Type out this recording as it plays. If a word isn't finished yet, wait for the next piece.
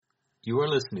You are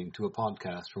listening to a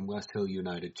podcast from West Hill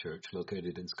United Church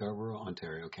located in Scarborough,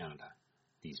 Ontario, Canada.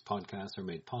 These podcasts are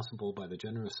made possible by the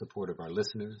generous support of our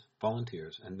listeners,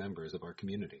 volunteers, and members of our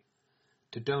community.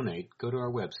 To donate, go to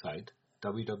our website,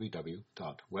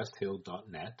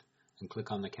 www.westhill.net, and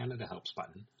click on the Canada Helps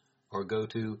button, or go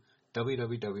to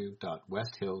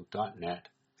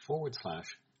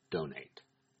www.westhill.net/donate.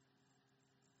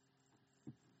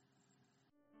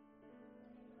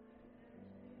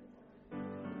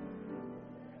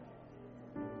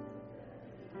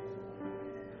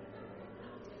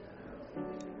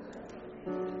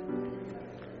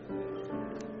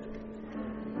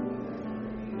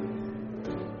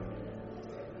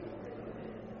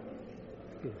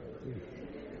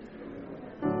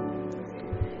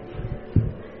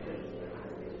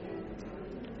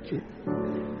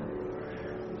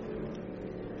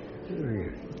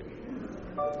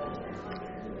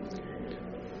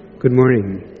 Good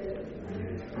morning.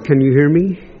 Can you hear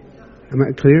me? Am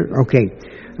I clear? Okay.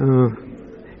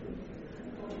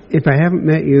 If I haven't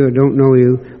met you or don't know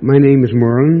you, my name is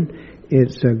Moreland.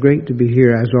 It's great to be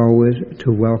here, as always,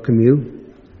 to welcome you.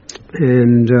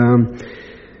 And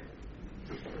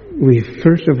we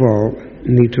first of all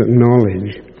need to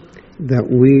acknowledge that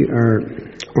we are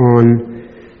on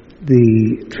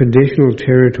the traditional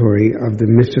territory of the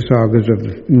Mississaugas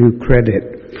of New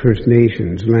Credit First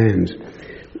Nations lands,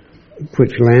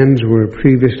 which lands were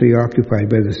previously occupied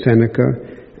by the Seneca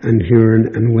and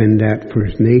Huron and Wendat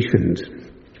First Nations.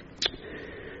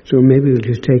 So maybe we'll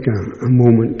just take a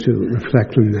moment to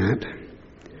reflect on that,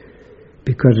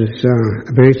 because it's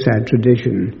a very sad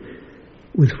tradition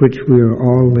with which we are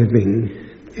all living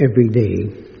every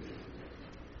day.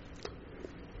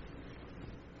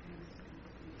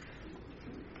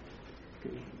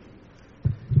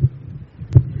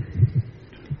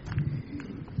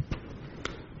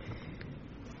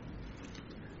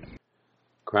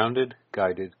 Grounded,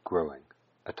 Guided, Growing,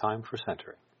 A Time for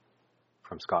Centering,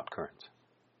 from Scott Kearns.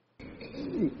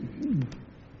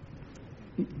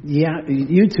 Yeah,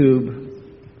 YouTube,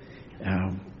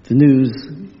 the news,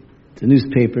 the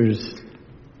newspapers,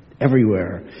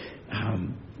 everywhere.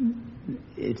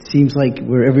 It seems like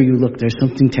wherever you look, there's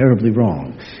something terribly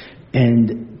wrong,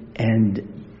 and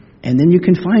then you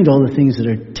can find all the things that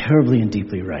are terribly and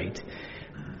deeply right,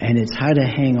 and it's how to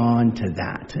hang on to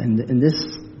that. And this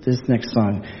next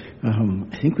song,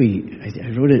 I think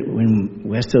I wrote it when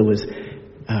West Hill was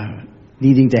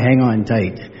needing to hang on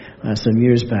tight some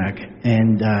years back,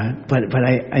 and but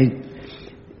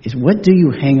it's what do you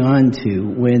hang on to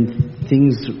when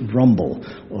things rumble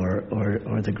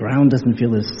or the ground doesn't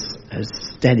feel as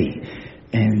steady,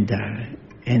 and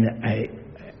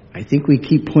I think we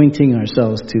keep pointing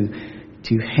ourselves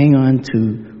to hang on to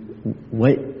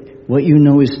what you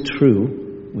know is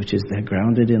true, which is that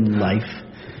grounded in life,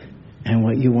 and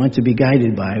what you want to be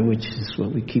guided by, which is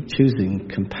what we keep choosing,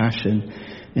 compassion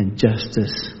and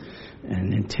justice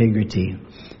and integrity,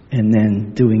 and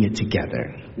then doing it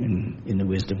together in the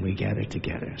wisdom we gather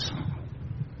together. So.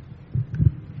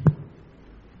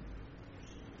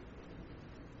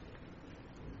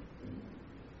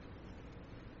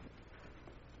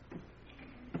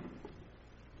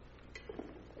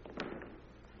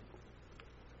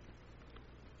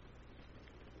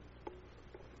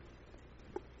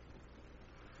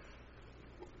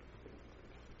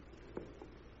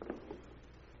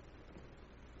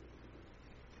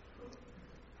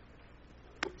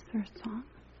 First song.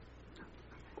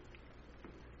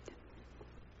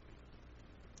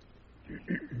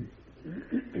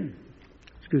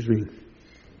 Excuse me.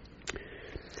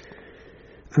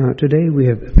 Today we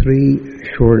have 3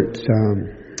 short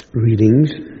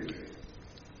readings.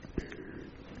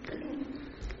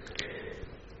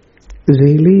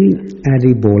 Zélie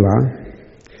Adebola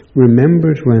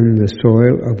remembers when the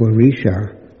soil of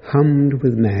Orisha hummed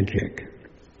with magic.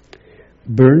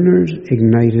 Burners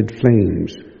ignited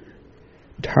flames.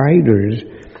 Tiders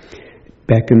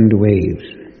beckoned waves,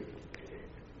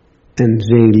 and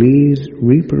Zélie's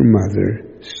reaper mother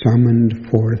summoned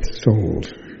forth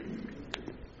souls.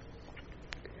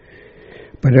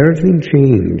 But everything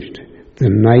changed the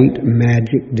night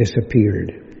magic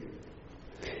disappeared.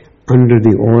 Under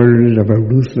the orders of a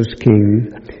ruthless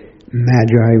king,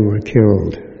 magi were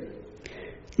killed,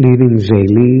 leaving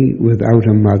Zélie without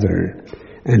a mother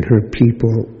and her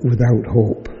people without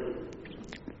hope.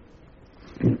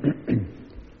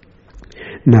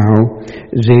 Now,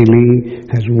 Zélie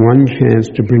has one chance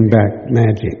to bring back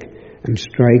magic and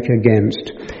strike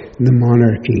against the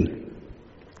monarchy.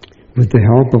 With the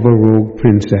help of a rogue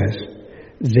princess,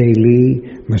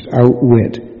 Zélie must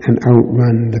outwit and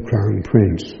outrun the crown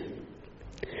prince,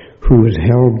 who is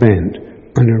hell-bent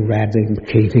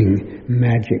uneradicating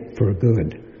magic for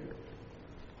good.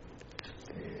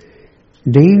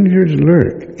 Dangers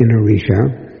lurk in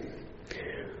Orisha,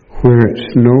 where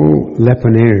snow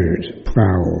leopards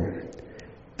prowl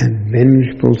and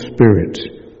vengeful spirits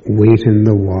wait in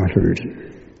the waters.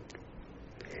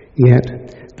 Yet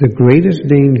the greatest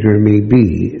danger may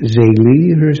be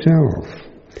Zélie herself,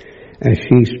 as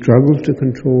she struggles to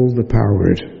control the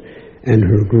powers and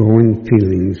her growing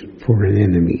feelings for an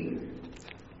enemy.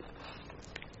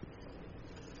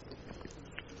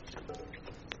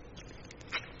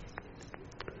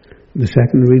 The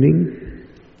second reading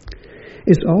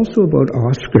is also about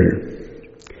Oscar,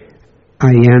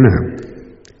 Ayana,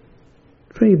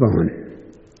 Trayvon,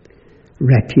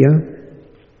 Retia,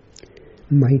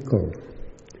 Michael,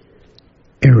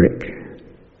 Eric,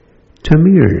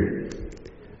 Tamir,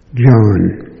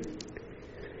 John,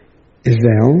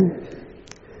 Isabel,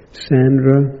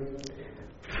 Sandra,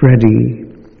 Freddie,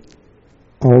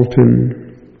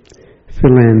 Alton,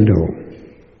 Philando.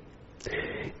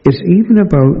 It's even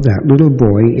about that little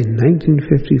boy in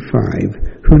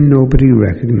 1955 who nobody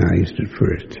recognized at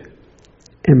first,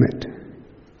 Emmett.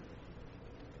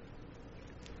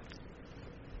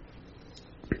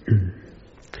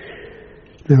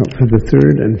 Now, for the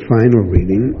third and final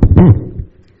reading,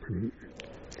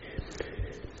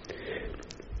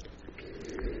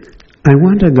 I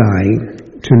want a guy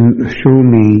to show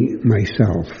me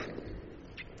myself.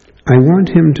 I want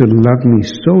him to love me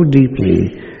so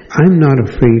deeply, I'm not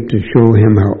afraid to show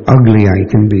him how ugly I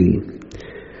can be.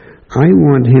 I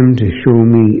want him to show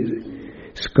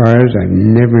me scars I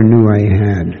never knew I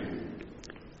had.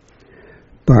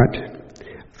 But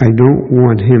I don't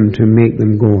want him to make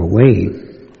them go away.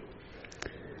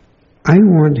 I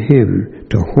want him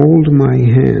to hold my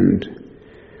hand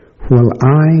while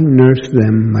I nurse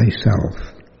them myself.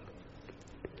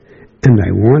 And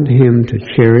I want him to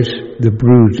cherish the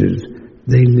bruises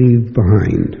they leave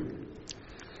behind.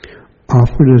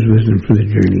 Offered as wisdom for the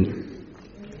journey.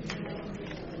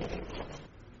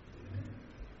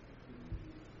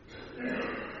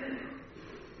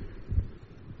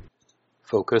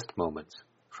 Focused Moments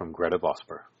from Greta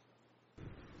Vosper.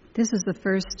 This is the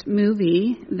first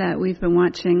movie that we've been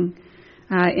watching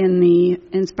in the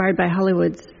Inspired by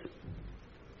Hollywood's...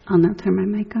 I'll now turn my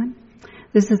mic on.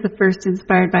 This is the first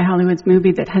Inspired by Hollywood's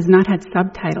movie that has not had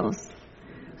subtitles.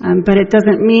 But it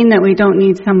doesn't mean that we don't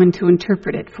need someone to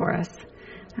interpret it for us.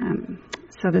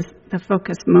 So the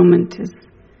focus moment is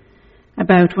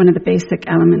about one of the basic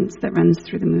elements that runs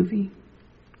through the movie.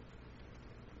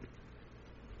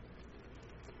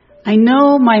 I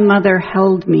know my mother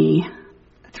held me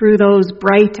through those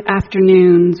bright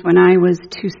afternoons when I was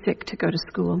too sick to go to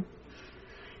school.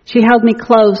 She held me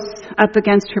close up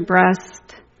against her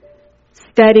breast,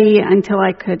 steady until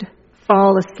I could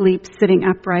fall asleep sitting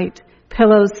upright,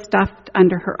 pillows stuffed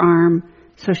under her arm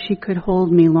so she could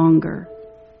hold me longer.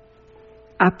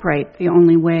 Upright, the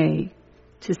only way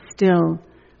to still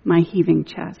my heaving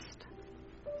chest.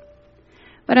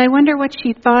 But I wonder what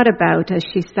she thought about as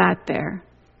she sat there.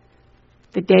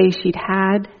 The day she'd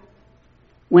had,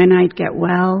 when I'd get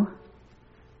well,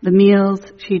 the meals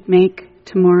she'd make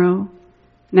tomorrow,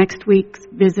 next week's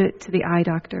visit to the eye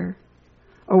doctor,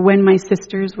 or when my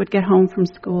sisters would get home from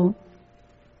school.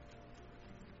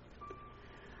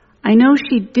 I know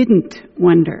she didn't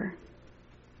wonder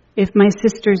if my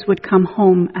sisters would come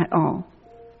home at all.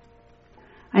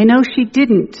 I know she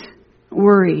didn't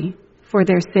worry for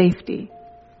their safety,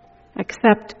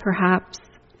 except perhaps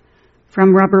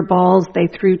from rubber balls they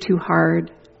threw too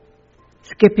hard,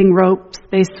 skipping ropes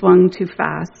they swung too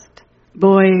fast,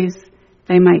 boys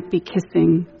they might be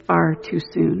kissing far too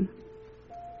soon.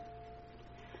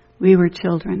 We were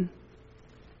children,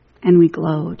 and we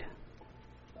glowed.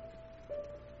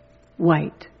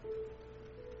 White.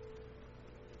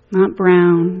 Not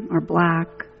brown or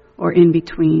black or in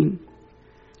between.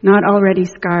 Not already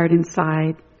scarred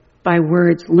inside by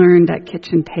words learned at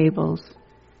kitchen tables,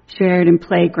 shared in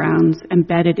playgrounds,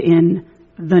 embedded in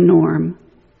the norm.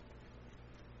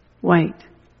 White.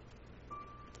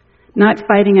 Not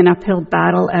fighting an uphill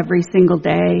battle every single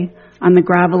day on the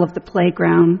gravel of the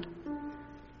playground,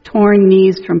 torn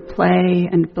knees from play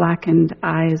and blackened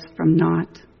eyes from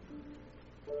naught.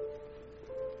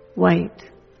 White.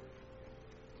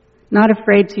 Not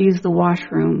afraid to use the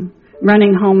washroom,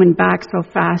 running home and back so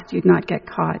fast you'd not get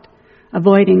caught,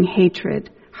 avoiding hatred,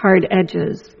 hard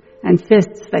edges, and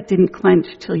fists that didn't clench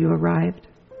till you arrived.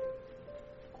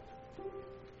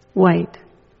 White.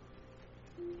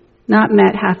 Not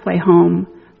met halfway home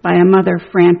by a mother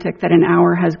frantic that an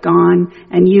hour has gone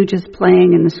and you just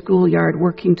playing in the schoolyard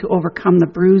working to overcome the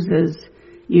bruises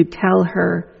you'd tell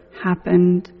her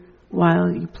happened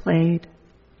while you played.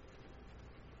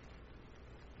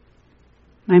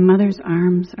 My mother's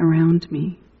arms around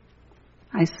me.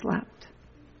 I slept.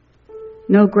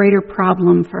 No greater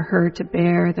problem for her to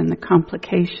bear than the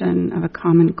complication of a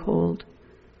common cold.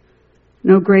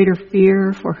 No greater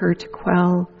fear for her to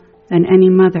quell than any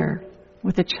mother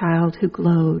with a child who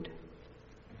glowed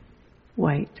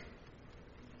white.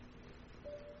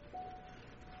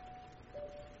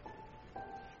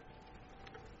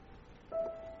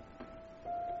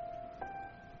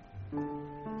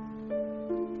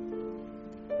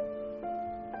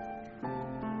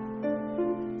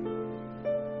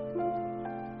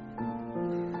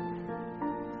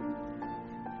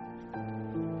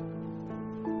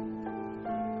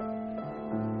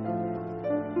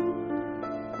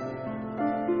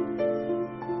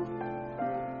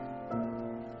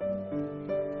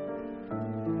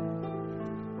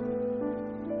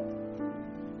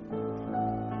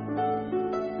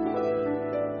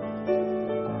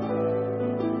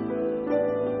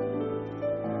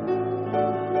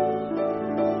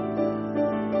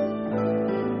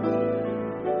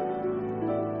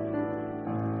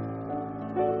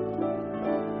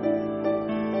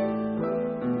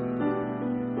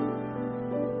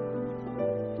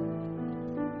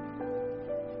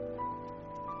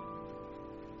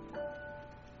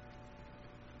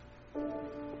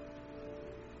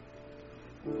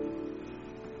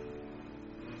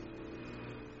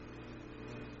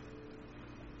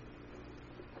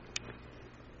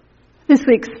 This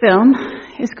week's film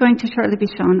is going to shortly be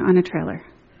shown on a trailer.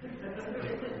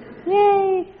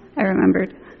 Yay! I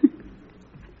remembered.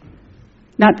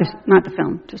 Not the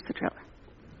film, just the trailer.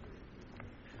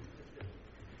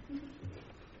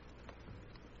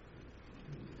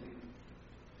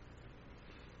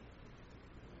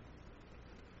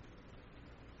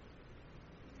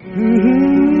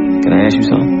 Can I ask you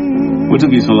something? What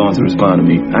took you so long to respond to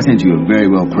me? I sent you a very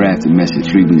well-crafted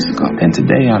message 3 weeks ago. And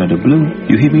today, out of the blue,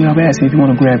 you hit me up asking if you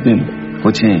want to grab dinner.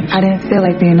 What changed? I didn't feel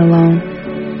like being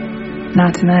alone.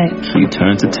 Not tonight. You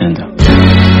turned to Tinder.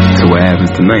 So what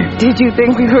happens tonight? Did you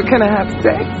think we were going to have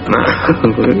sex? Nah,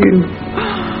 look at you.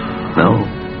 No.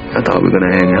 I thought we were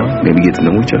going to hang out, maybe get to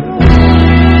know each other.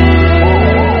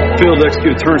 Field,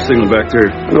 execute turn signal back there.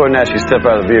 Go ahead and ask you to step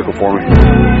out of the vehicle for me.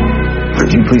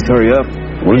 Could you please hurry up?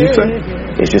 What did you say?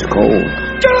 It's just cold.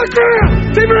 Get on the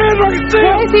ground! Keep your hands on your seat!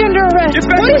 Why is he under arrest?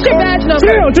 What is your badge number?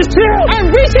 Chill, just chill!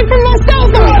 I'm reaching for my cell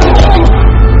phone!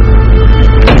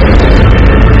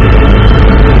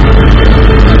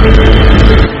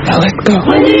 Now let's go.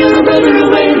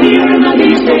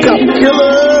 Cop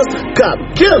killers! Cop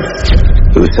killers!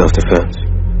 It was self-defense.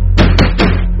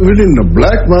 We're in the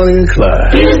Black, Bonnie, and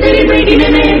Clyde. How you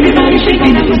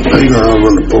gonna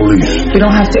outrun the police? We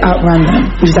don't have to outrun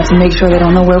them. We just have to make sure they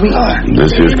don't know where we are.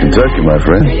 This is Kentucky, my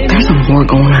friend. There's a war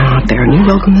going on out there, and you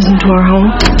welcome this into our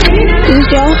home? Who's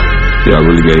y'all? Y'all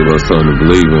really gave us something to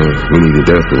believe in. We needed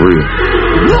that for real.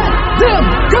 Let them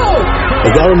go!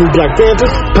 As y'all need Black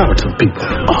Panthers, power to the people.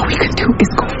 All we can do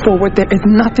is go forward. There is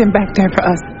nothing back there for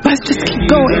us. Let's just keep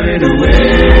going.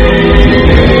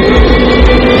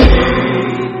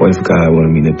 What if God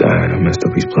wanted me to die and I messed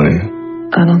up his plan?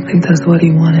 I don't think that's what he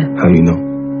wanted. How do you know?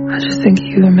 I just think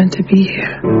you were meant to be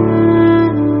here.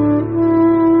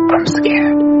 I'm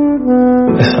scared.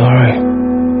 It's alright.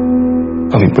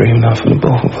 I'll be brave enough for the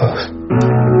both of us.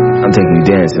 I'm taking you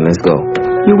dancing. Let's go.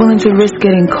 You're willing to risk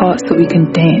getting caught so we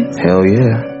can dance? Hell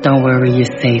yeah. Don't worry,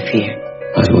 you're safe here.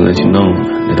 I just want to let you know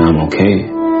that I'm okay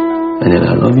and that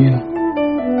I love you.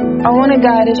 I want a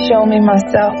guy to show me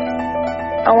myself.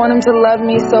 I want him to love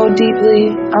me so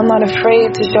deeply, I'm not afraid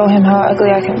to show him how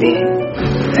ugly I can be.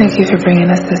 Thank you for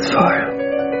bringing us this far.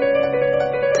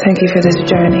 Thank you for this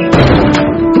journey.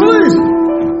 Police!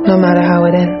 No matter how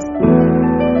it ends.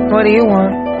 What do you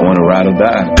want? I want to ride or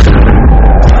die.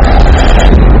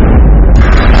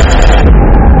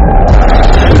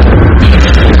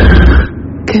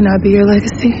 Can I be your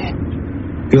legacy?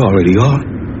 You already are.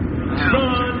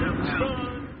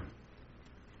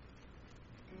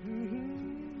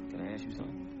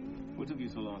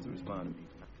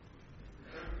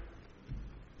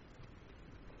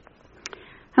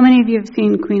 How many of you have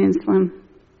seen Queen and Slim?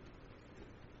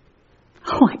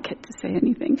 Oh, I get to say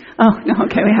anything. Oh, no,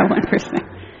 okay, we have one person.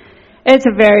 It's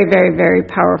a very, very, very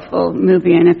powerful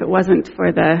movie, and if it wasn't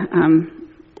for the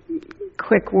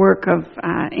quick work of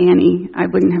Annie, I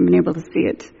wouldn't have been able to see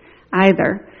it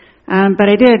either. But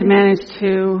I did manage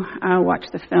to watch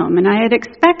the film, and I had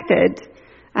expected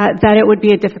that it would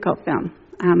be a difficult film.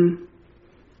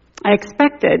 I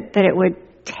expected that it would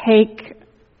take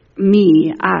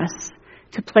us,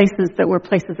 to places that were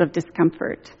places of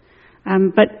discomfort.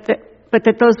 but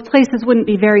that those places wouldn't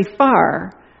be very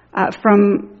far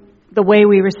from the way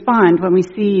we respond when we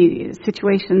see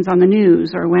situations on the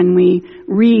news or when we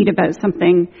read about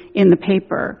something in the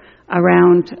paper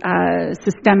around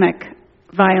systemic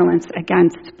violence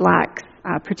against blacks,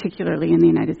 particularly in the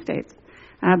United States,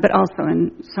 but also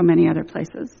in so many other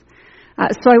places.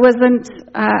 So I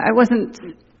wasn't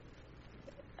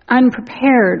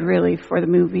unprepared really for the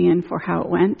movie and for how it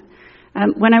went.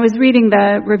 When I was reading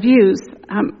the reviews,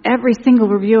 every single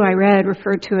review I read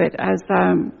referred to it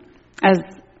as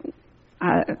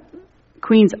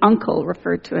Queen's uncle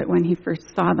referred to it when he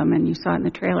first saw them, and you saw it in the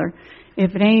trailer.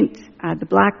 If it ain't the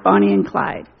Black Bonnie and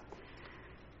Clyde.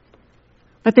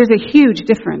 But there's a huge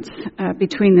difference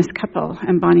between this couple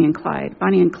and Bonnie and Clyde.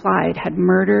 Bonnie and Clyde had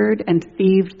murdered and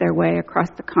thieved their way across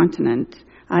the continent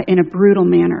in a brutal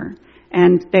manner,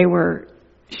 and they were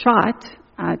shot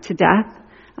to death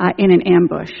in an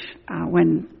ambush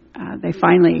when they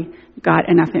finally got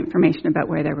enough information about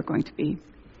where they were going to be.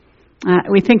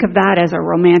 We think of that as a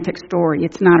romantic story.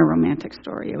 It's not a romantic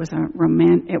story. It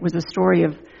was a story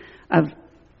of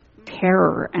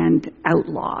terror and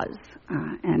outlaws,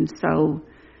 and so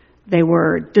they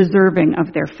were deserving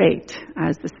of their fate,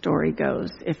 as the story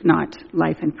goes, if not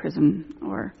life in prison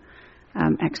or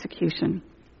execution.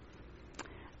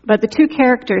 But the two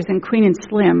characters in Queen and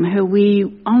Slim, who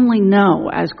we only know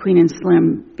as Queen and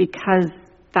Slim because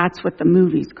that's what the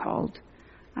movie's called,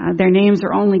 their names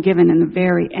are only given in the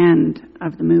very end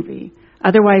of the movie.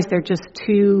 Otherwise, they're just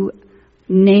two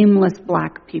nameless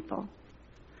black people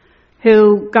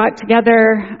who got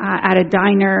together at a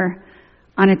diner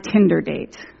on a Tinder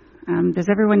date. Does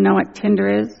everyone know what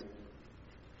Tinder is?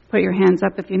 Put your hands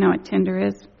up if you know what Tinder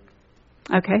is.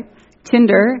 Okay.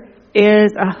 Tinder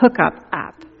is a hookup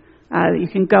app. You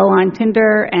can go on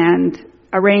Tinder and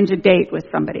arrange a date with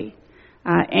somebody,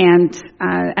 and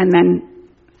then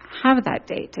have that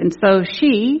date. And so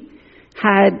she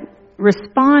had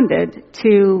responded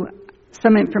to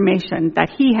some information that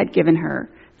he had given her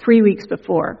 3 weeks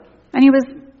before. And he was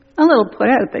a little put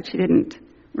out that she didn't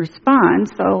respond.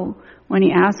 So when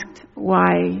he asked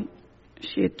why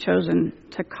she had chosen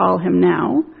to call him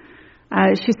now,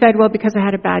 she said, well, because I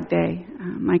had a bad day.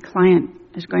 My client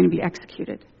is going to be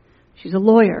executed. She's a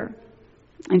lawyer,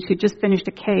 and she just finished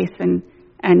a case.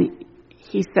 And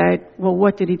he said, well,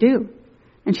 what did he do?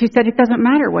 And she said, it doesn't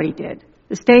matter what he did.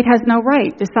 The state has no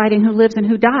right deciding who lives and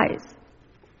who dies.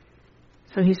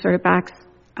 So he sort of backs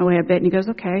away a bit, and he goes,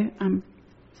 okay,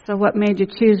 so what made you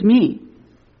choose me?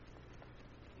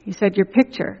 He said, your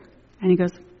picture. And he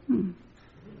goes,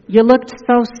 you looked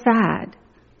so sad.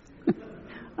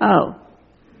 Oh,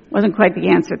 wasn't quite the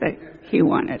answer that he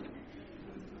wanted.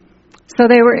 So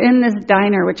they were in this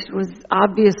diner, which was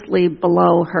obviously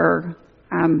below her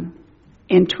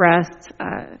interests.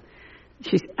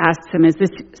 She asks him, is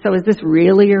this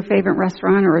really your favorite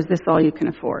restaurant, or is this all you can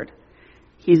afford?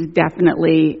 He's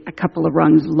definitely a couple of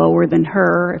rungs lower than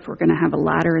her, if we're going to have a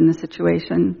ladder in the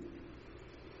situation.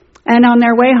 And on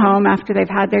their way home, after they've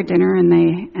had their dinner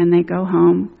and they go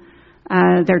home,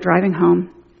 they're driving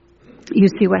home, you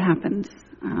see what happens.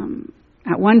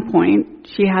 At one point,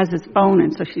 she has his phone,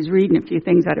 and so she's reading a few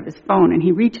things out of his phone, and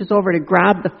he reaches over to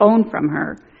grab the phone from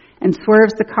her and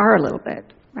swerves the car a little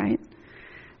bit, right?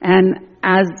 And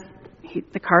as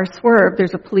the car swerved,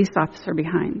 there's a police officer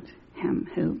behind him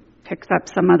who picks up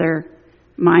some other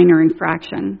minor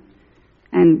infraction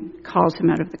and calls him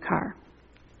out of the car.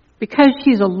 Because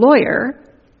she's a lawyer,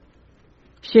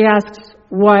 she asks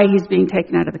why he's being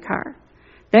taken out of the car.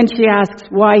 Then she asks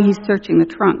why he's searching the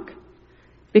trunk.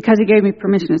 Because he gave me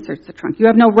permission to search the trunk. You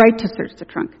have no right to search the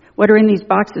trunk. What are in these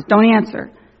boxes? Don't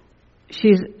answer.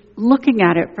 She's looking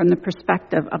at it from the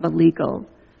perspective of a legal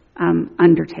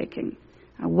undertaking.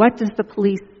 What do the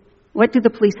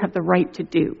police have the right to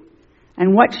do?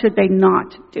 And what should they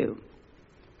not do?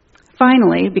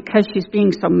 Finally, because she's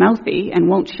being so mouthy and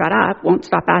won't shut up, won't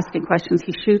stop asking questions,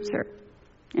 he shoots her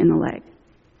in the leg.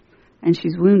 And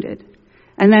she's wounded.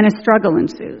 And then a struggle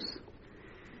ensues.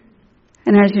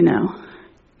 And as you know,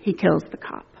 he kills the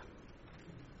cop.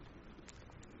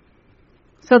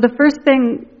 So the first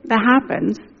thing that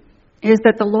happens is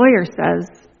that the lawyer says,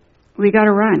 we got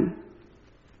to run.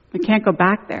 We can't go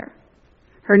back there.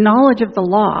 Her knowledge of the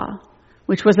law,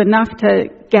 which was enough to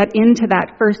get into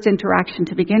that first interaction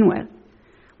to begin with,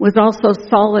 was also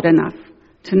solid enough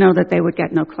to know that they would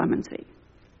get no clemency,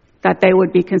 that they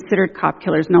would be considered cop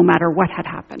killers no matter what had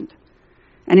happened.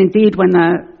 And indeed, when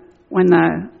the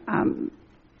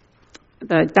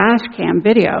dash cam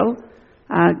video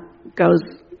goes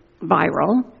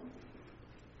viral,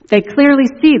 they clearly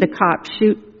see the cop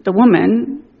shoot the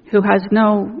woman who has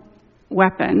no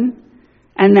weapon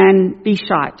and then be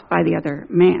shot by the other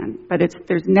man. But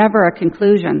there's never a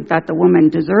conclusion that the woman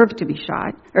deserved to be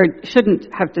shot, or shouldn't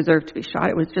have deserved to be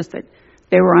shot. It was just that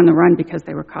they were on the run because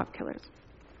they were cop killers.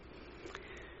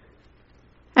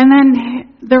 And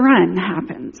then the run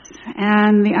happens,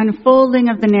 and the unfolding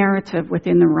of the narrative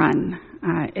within the run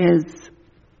is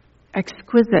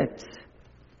exquisite,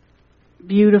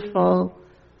 beautiful,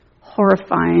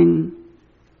 horrifying,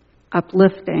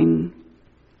 uplifting,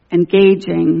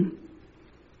 engaging,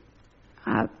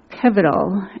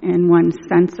 pivotal in one's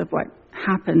sense of what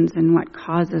happens and what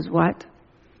causes what.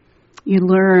 You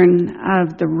learn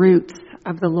of the roots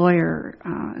of the lawyer,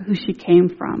 who she came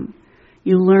from.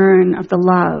 You learn of the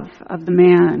love of the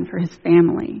man for his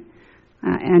family,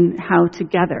 and how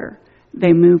together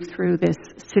they move through this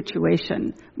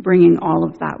situation, bringing all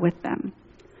of that with them.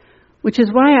 Which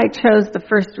is why I chose the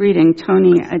first reading,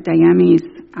 Tony Adeyemi's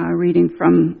reading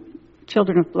from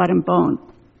Children of Blood and Bone.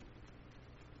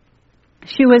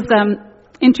 She was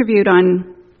interviewed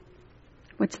on,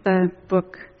 what's the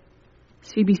book?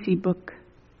 CBC book.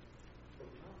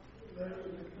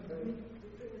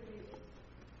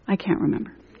 I can't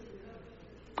remember.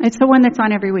 It's the one that's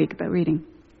on every week about reading.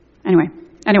 Anyway,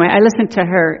 I listened to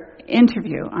her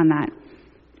interview on that.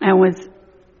 And was...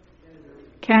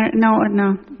 No,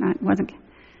 it wasn't.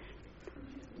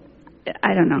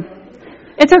 I don't know.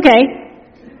 It's okay.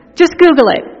 Just Google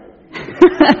it.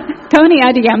 Tony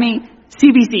Adeyemi,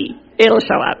 CBC. It'll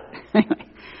show up. Anyway.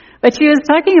 But she was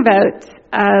talking about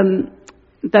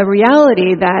the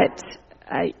reality that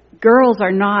girls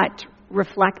are not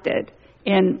reflected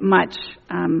in much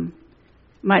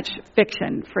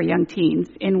fiction for young teens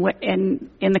in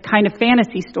the kind of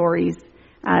fantasy stories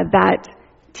that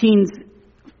teens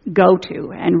go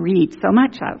to and read so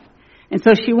much of. And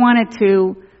so she wanted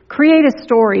to create a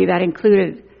story that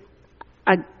included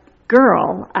a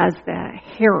girl as the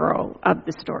hero of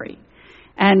the story.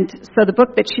 And so the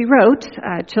book that she wrote,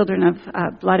 Children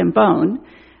of Blood and Bone,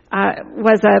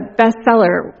 was a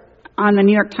bestseller on the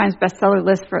New York Times bestseller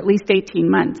list for at least 18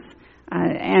 months,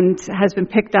 and has been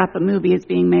picked up. A movie is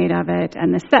being made of it,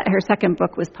 and her second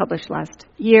book was published last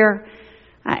year.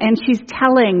 And she's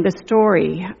telling the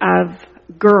story of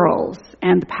girls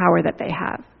and the power that they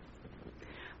have.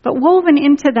 But woven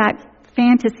into that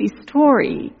fantasy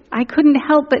story, I couldn't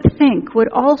help but think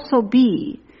would also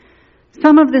be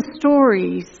some of the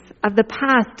stories of the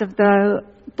past of the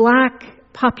black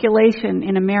population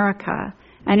in America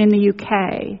and in the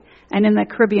UK and in the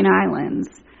Caribbean islands.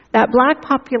 That black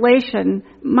population,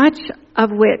 much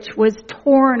of which was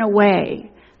torn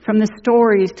away from the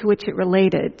stories to which it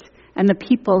related and the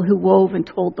people who wove and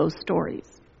told those stories.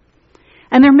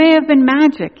 And there may have been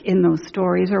magic in those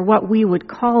stories, or what we would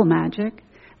call magic,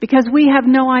 because we have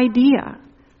no idea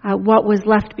what was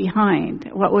left behind,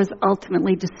 what was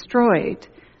ultimately destroyed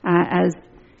as,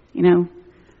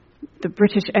 the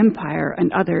British Empire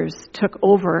and others took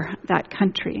over that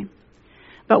country.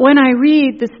 But when I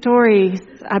read the stories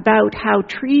about how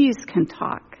trees can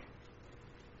talk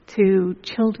to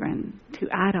children, to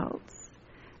adults,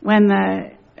 when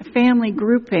the family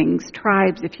groupings,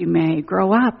 tribes, if you may,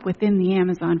 grow up within the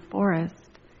Amazon forest,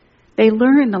 they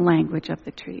learn the language of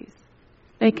the trees.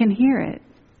 They can hear it.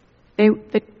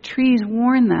 The trees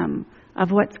warn them of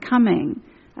what's coming,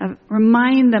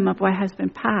 remind them of what has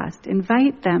been past,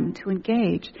 invite them to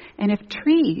engage. And if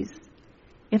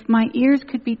my ears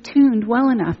could be tuned well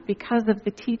enough because of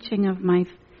the teaching of my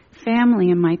family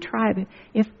and my tribe,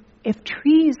 if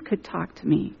trees could talk to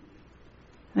me,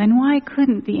 then why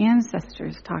couldn't the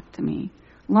ancestors talk to me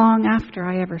long after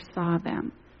I ever saw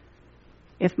them?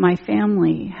 If my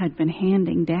family had been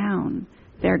handing down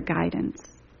their guidance.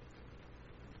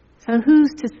 So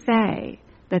who's to say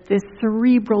that this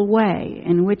cerebral way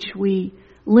in which we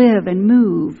live and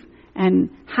move and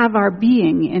have our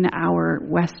being in our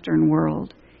Western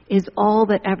world is all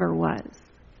that ever was?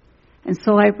 And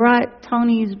so I brought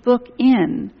Tony's book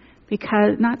in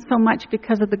because, not so much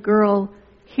because of the girl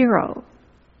hero,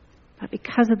 but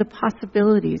because of the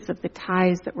possibilities of the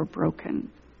ties that were broken,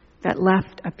 that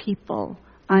left a people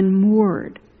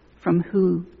unmoored from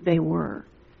who they were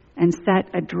and set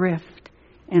adrift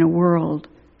in a world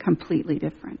completely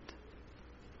different.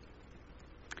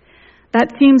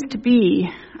 That seems to be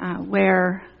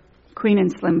where Queen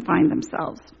and Slim find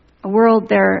themselves. A world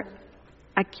they're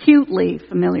acutely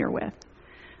familiar with,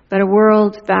 but a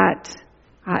world that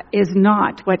is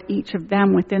not what each of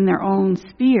them within their own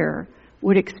sphere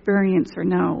would experience or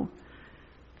know.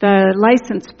 The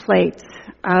license plate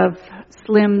of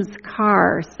Slim's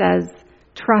car says,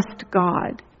 "Trust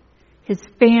God." His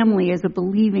family is a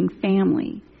believing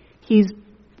family. He's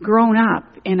grown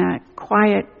up in a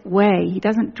quiet way. He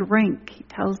doesn't drink. He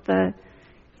tells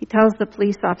the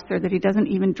police officer that he doesn't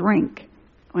even drink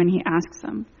when he asks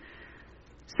him.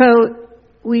 So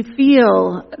we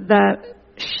feel the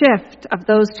shift of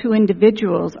those two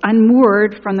individuals,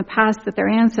 unmoored from the past that their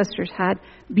ancestors had,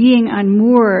 being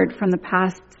unmoored from the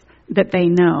past that they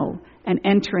know, and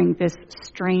entering this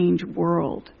strange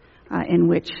world in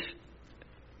which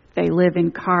they live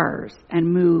in cars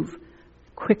and move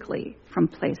quickly from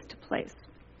place to place.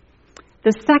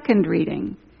 The second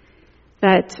reading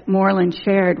that Moreland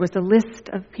shared was a list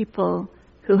of people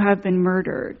who have been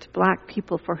murdered, Black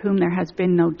people for whom there has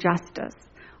been no justice.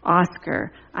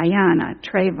 Oscar, Ayana,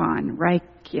 Trayvon,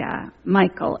 Raikia,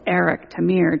 Michael, Eric,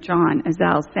 Tamir, John,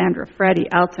 Azal, Sandra, Freddie,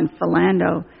 Elton,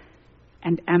 Philando,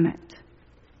 and Emmett.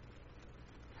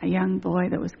 A young boy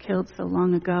that was killed so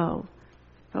long ago,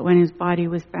 but when his body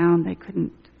was found,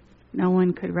 no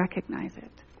one could recognize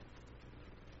it.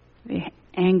 The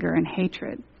anger and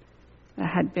hatred that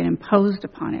had been imposed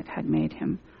upon it had made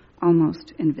him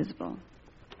almost invisible.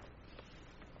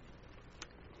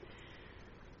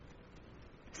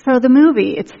 So the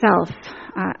movie itself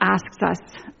asks us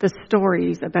the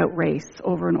stories about race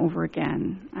over and over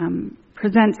again,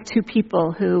 presents two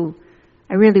people who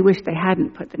I really wish they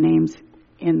hadn't put the names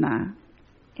in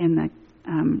the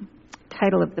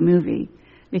title of the movie,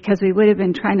 because we would have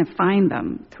been trying to find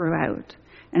them throughout.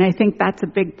 And I think that's a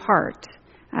big part,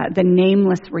 the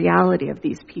nameless reality of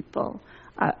these people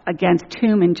against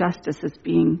whom injustice is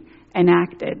being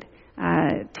enacted,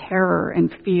 terror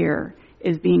and fear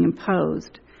is being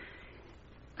imposed,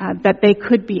 that they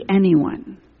could be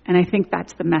anyone. And I think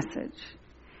that's the message.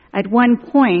 At one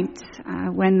point,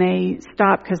 when they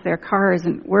stop because their car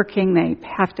isn't working, they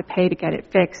have to pay to get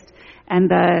it fixed, and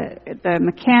the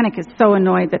mechanic is so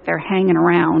annoyed that they're hanging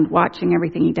around watching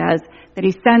everything he does that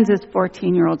he sends his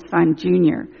 14-year-old son,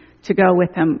 Junior, to go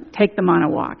with him, take them on a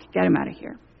walk, get him out of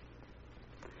here.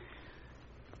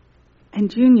 And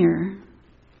Junior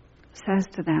says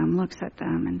to them, looks at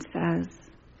them and says,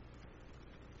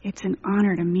 "It's an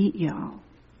honor to meet y'all."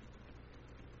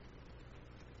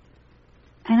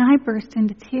 And I burst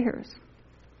into tears.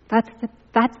 That's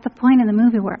the point in the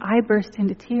movie where I burst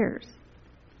into tears.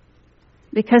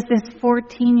 Because this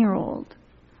 14-year-old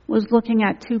was looking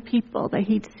at two people that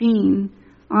he'd seen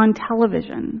on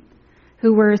television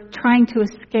who were trying to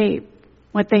escape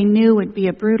what they knew would be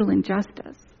a brutal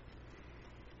injustice.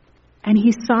 And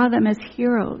he saw them as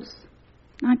heroes,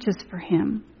 not just for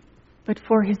him, but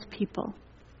for his people.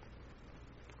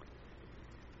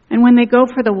 And when they go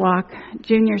for the walk,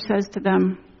 Junior says to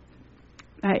them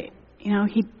that,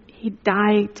 he'd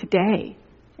die today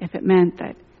if it meant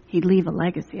that he'd leave a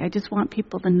legacy. I just want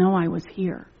people to know I was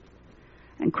here.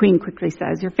 And Queen quickly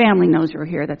says, "Your family knows you're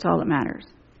here. That's all that matters."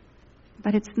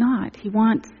 But it's not. He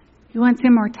wants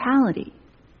immortality.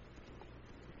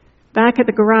 Back at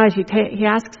the garage,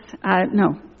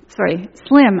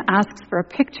 Slim asks for a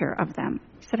picture of them.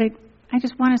 He said, I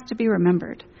just want us to be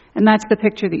remembered. And that's the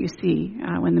picture that you see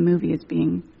when the movie is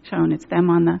being shown. It's them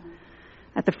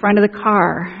at the front of the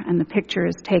car, and the picture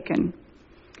is taken.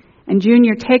 And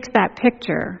Junior takes that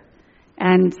picture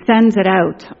and sends it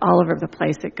out all over the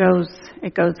place. It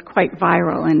goes quite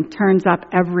viral and turns up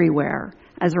everywhere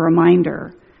as a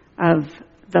reminder of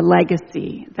the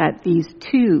legacy that these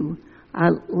two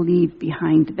leave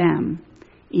behind them,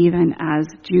 even as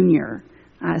Junior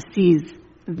sees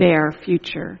their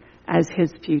future as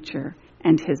his future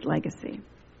and his legacy.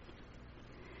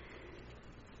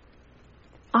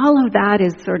 All of that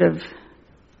is sort of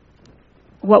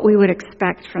what we would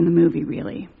expect from the movie,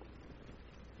 really.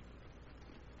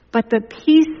 But the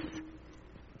piece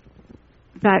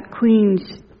that Queen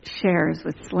shares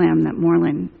with Slim that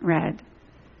Moreland read,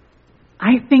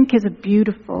 I think is a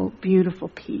beautiful, beautiful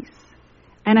piece.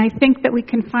 And I think that we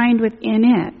can find within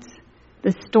it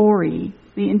the story,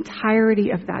 the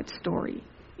entirety of that story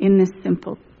in this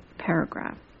simple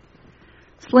paragraph.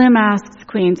 Slim asks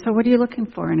Queen, "So what are you looking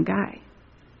for in a guy?"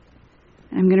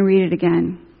 And I'm going to read it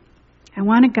again. "I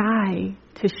want a guy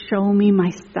to show me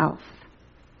myself.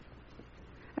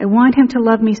 I want him to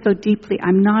love me so deeply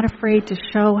I'm not afraid to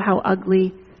show how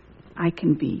ugly I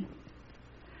can be.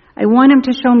 I want him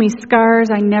to show me scars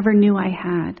I never knew I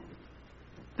had.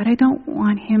 But I don't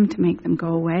want him to make them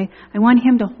go away. I want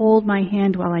him to hold my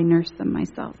hand while I nurse them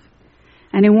myself.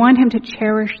 And I want him to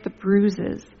cherish the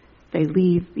bruises they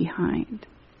leave behind."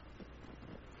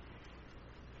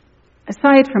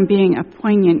 Aside from being a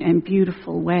poignant and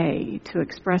beautiful way to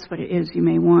express what it is you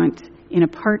may want in a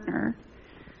partner,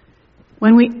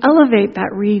 when we elevate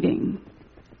that reading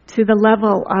to the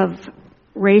level of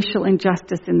racial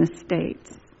injustice in the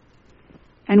States,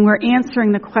 And we're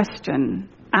answering the question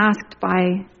asked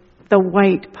by the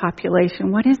white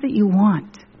population, what is it you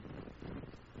want?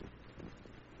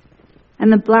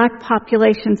 And the black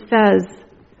population says,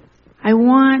 I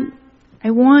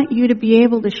want you to be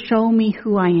able to show me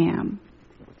who I am.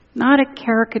 Not a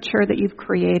caricature that you've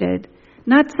created,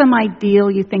 not some ideal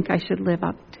you think I should live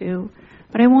up to,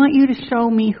 but I want you to show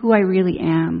me who I really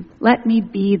am. Let me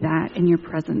be that in your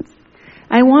presence.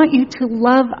 I want you to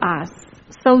love us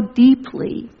so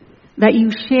deeply that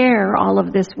you share all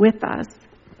of this with us.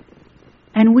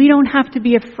 And we don't have to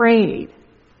be afraid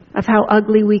of how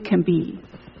ugly we can be.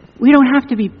 We don't have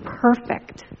to be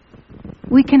perfect.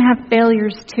 We can have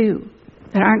failures too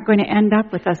that aren't going to end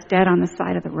up with us dead on the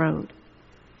side of the road.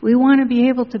 We want to be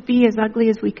able to be as ugly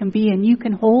as we can be, and you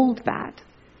can hold that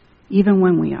even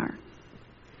when we are.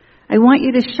 I want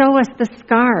you to show us the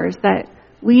scars that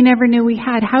we never knew we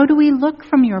had. How do we look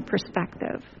from your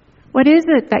perspective? What is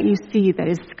it that you see that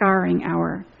is scarring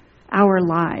our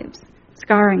lives,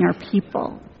 scarring our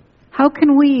people? How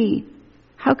can we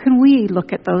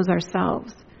look at those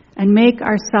ourselves and make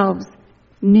ourselves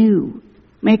new,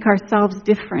 make ourselves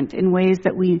different in ways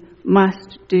that we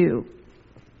must do?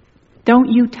 Don't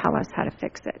you tell us how to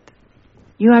fix it.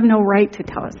 You have no right to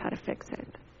tell us how to fix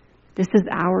it. This is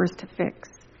ours to fix,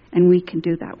 and we can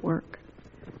do that work.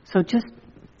 So just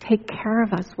take care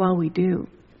of us while we do.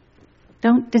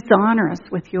 Don't dishonor us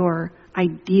with your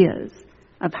ideas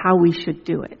of how we should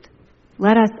do it.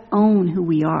 Let us own who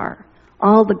we are,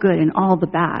 all the good and all the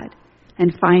bad,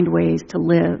 and find ways to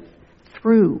live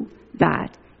through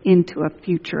that into a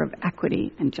future of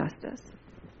equity and justice.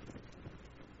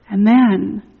 And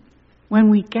then, when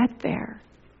we get there,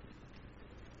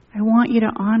 I want you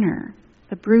to honor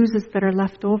the bruises that are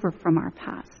left over from our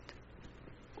past.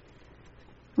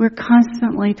 We're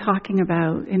constantly talking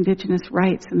about Indigenous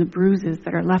rights and the bruises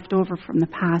that are left over from the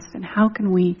past, and how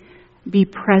can we be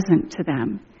present to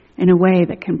them in a way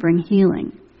that can bring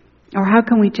healing? Or how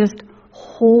can we just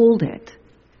hold it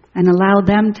and allow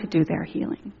them to do their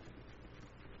healing?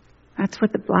 That's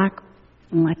what the Black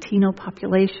and Latino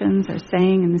populations are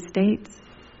saying in the States.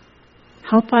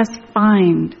 Help us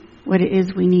find what it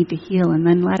is we need to heal, and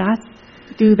then let us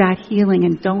do that healing,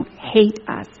 and don't hate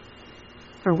us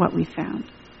for what we found.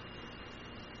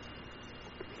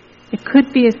 It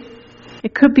could be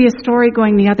a story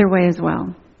going the other way as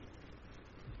well.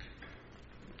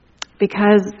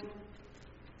 Because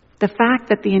the fact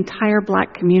that the entire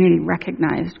Black community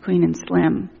recognized Queen and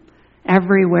Slim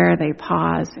everywhere they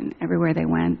paused and everywhere they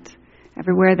went,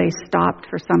 everywhere they stopped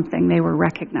for something, they were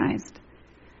recognized.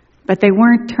 But they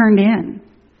weren't turned in.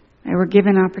 They were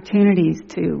given opportunities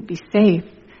to be safe,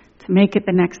 to make it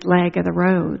the next leg of the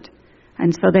road.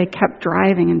 And so they kept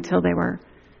driving until they were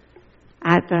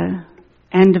at the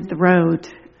end of the road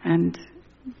and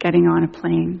getting on a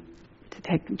plane to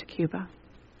take them to Cuba.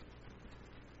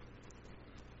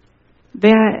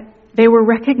 They were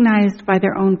recognized by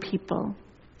their own people.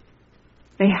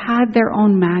 They had their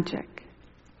own magic.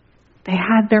 They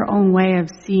had their own way of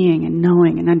seeing and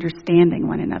knowing and understanding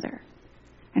one another.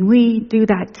 And we do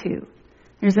that too.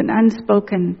 There's an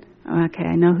unspoken, okay,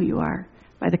 I know who you are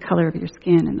by the color of your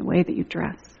skin and the way that you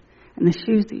dress and the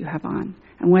shoes that you have on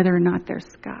and whether or not they're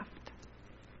scuffed.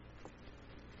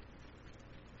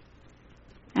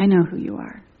 I know who you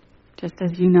are, just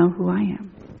as you know who I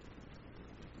am.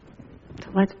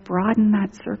 So let's broaden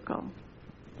that circle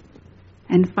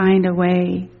and find a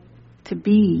way to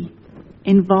be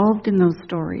involved in those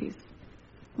stories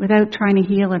without trying to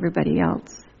heal everybody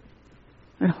else,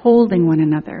 but holding one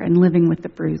another and living with the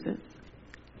bruises.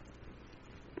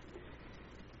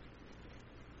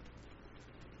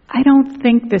 I don't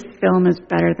think this film is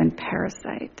better than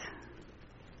Parasite.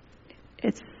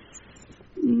 It's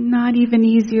not even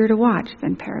easier to watch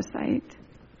than Parasite.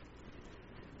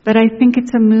 But I think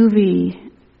it's a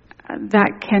movie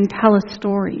that can tell a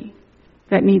story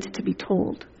that needs to be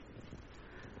told,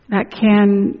 that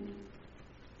can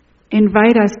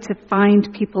invite us to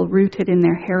find people rooted in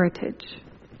their heritage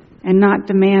and not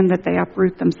demand that they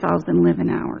uproot themselves and live in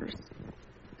ours.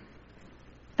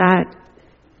 That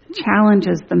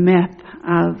challenges the myth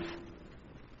of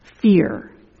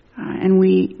fear, and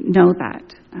we know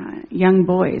that. Young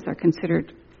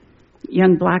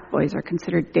black boys are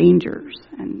considered dangers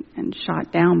and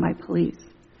shot down by police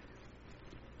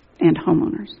and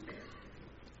homeowners.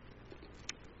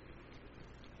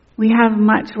 We have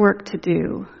much work to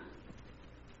do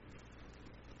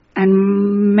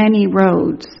and many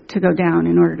roads to go down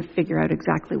in order to figure out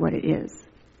exactly what it is.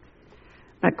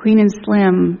 But Queen and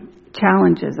Slim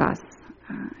challenges us,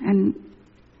 and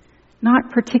not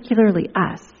particularly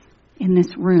us in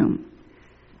this room,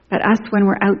 but us when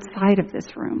we're outside of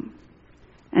this room.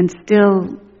 And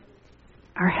still,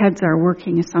 our heads are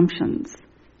working assumptions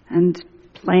and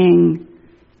playing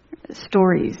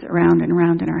stories around and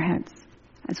around in our heads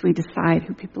as we decide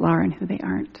who people are and who they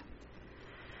aren't.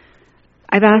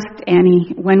 I've asked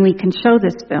Annie when we can show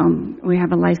this film. We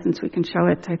have a license, we can show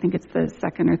it. I think it's the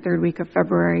 2nd or 3rd week of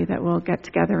February that we'll get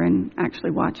together and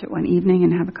actually watch it one evening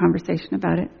and have a conversation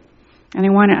about it. And I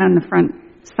want it on the front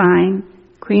sign,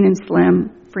 Queen and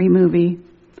Slim, free movie,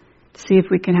 to see if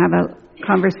we can have a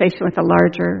conversation with a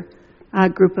larger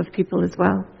group of people as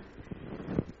well.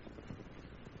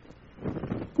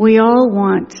 We all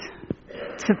want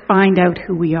to find out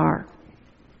who we are.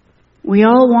 We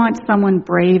all want someone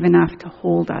brave enough to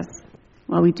hold us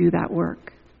while we do that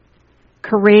work.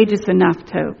 Courageous enough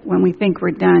to, when we think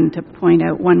we're done, to point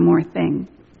out one more thing.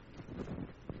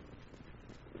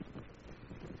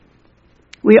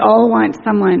 We all want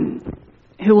someone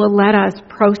who will let us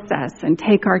process and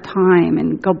take our time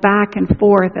and go back and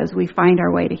forth as we find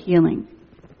our way to healing.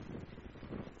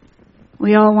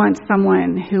 We all want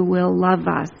someone who will love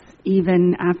us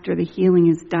even after the healing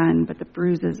is done, but the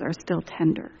bruises are still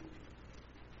tender.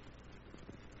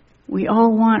 We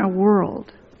all want a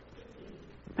world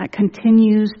that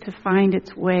continues to find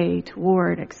its way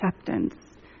toward acceptance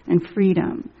and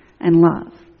freedom and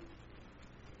love.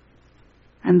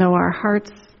 And though our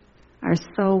hearts are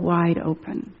so wide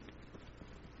open,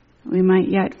 we might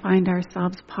yet find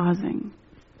ourselves pausing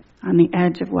on the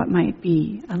edge of what might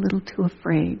be, a little too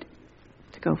afraid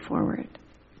to go forward.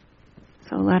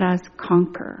 So let us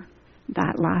conquer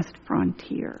that last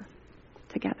frontier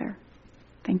together.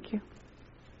 Thank you.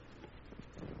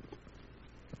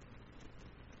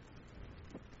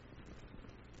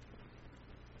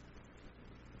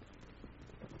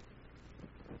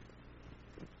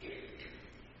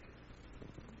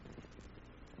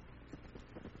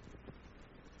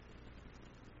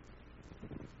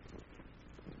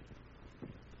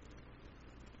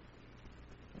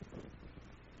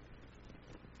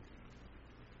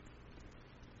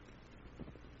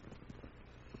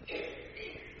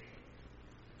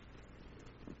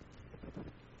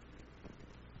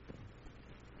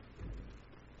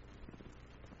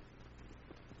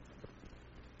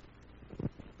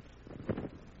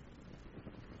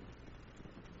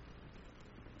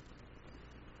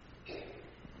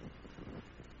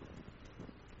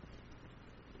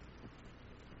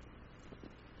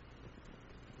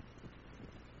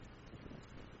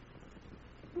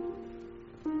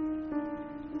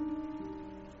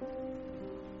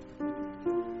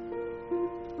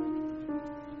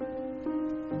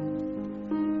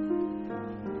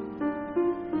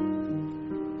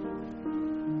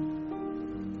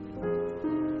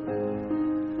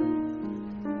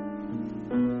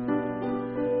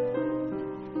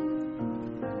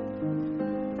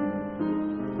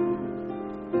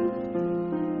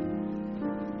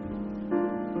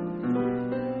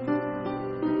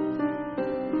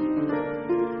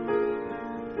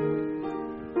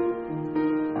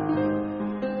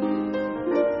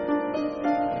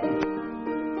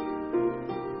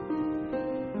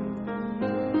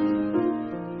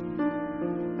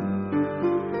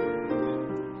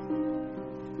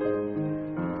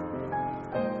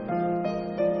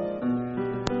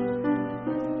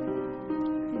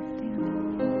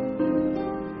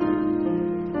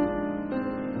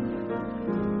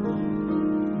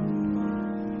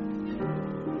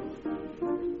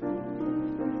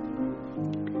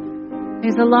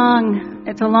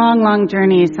 It's a long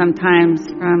journey sometimes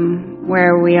from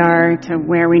where we are to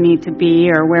where we need to be,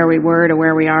 or where we were to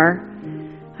where we are.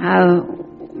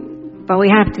 But we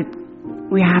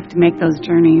have to make those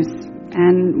journeys,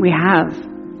 and we have,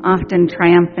 often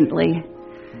triumphantly.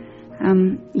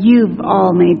 You've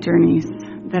all made journeys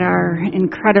that are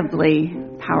incredibly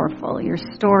powerful. Your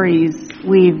stories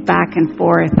weave back and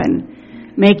forth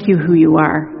and make you who you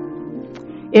are.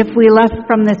 If we left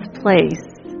from this place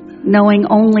knowing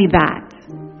only that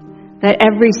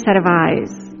every set of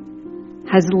eyes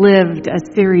has lived a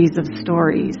series of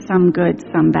stories, some good,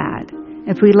 some bad.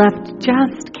 If we left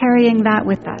just carrying that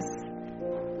with us,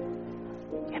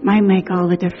 it might make all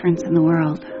the difference in the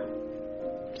world.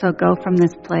 So go from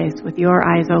this place with your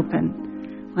eyes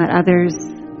open. Let others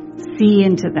see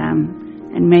into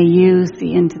them, and may you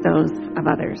see into those of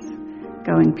others.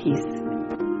 Go in peace.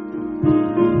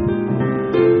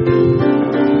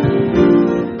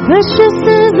 Precious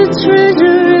is the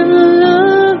treasure in the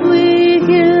love we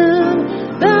give.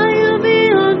 Value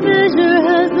beyond measure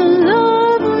has the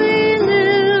love we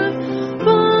live.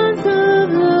 Bonds of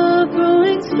love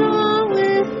growing strong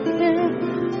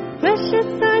within. Precious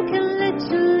I can let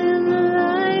you live the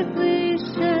life we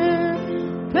share.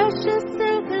 Precious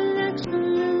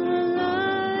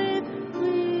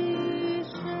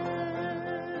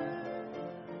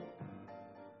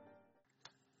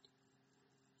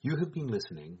You have been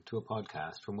listening to a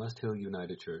podcast from West Hill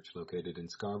United Church located in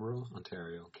Scarborough,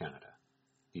 Ontario, Canada.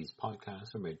 These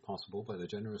podcasts are made possible by the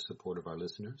generous support of our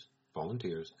listeners,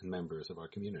 volunteers, and members of our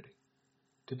community.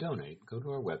 To donate, go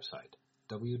to our website,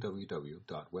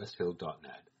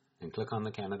 www.westhill.net, and click on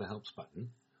the Canada Helps button,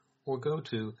 or go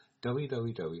to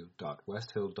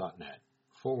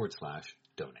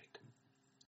www.westhill.net/donate.